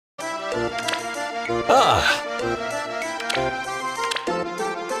Ah.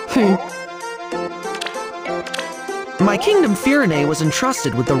 My kingdom Firene was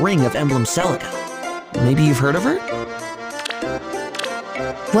entrusted with the ring of Emblem Celica. Maybe you've heard of her?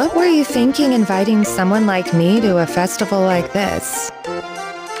 What were you thinking inviting someone like me to a festival like this?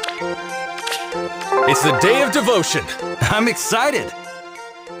 It's the day of devotion. I'm excited!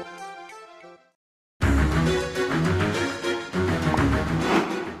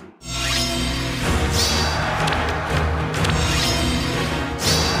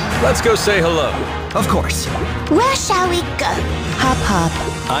 Let's go say hello. Of course. Where shall we go? Hop hop.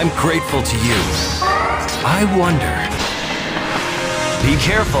 I'm grateful to you. I wonder. Be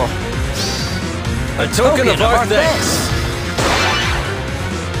careful. A token of our thanks.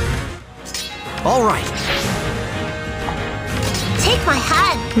 All right. Take my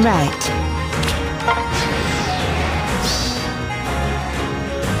hand. Right.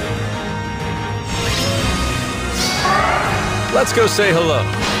 Let's go say hello.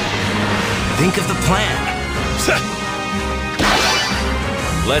 Think of the plan.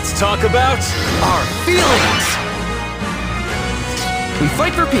 Let's talk about Our feelings! We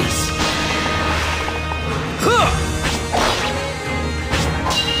fight for peace.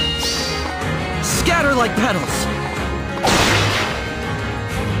 Scatter like petals.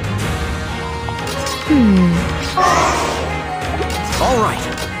 All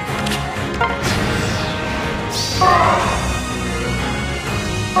right.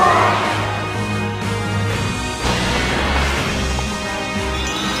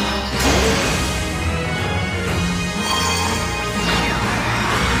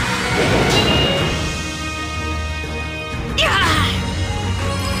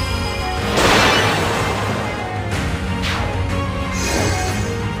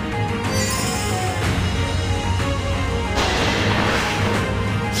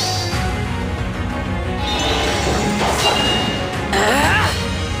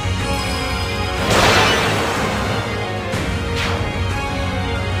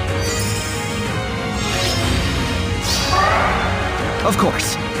 Of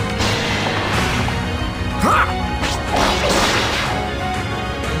course.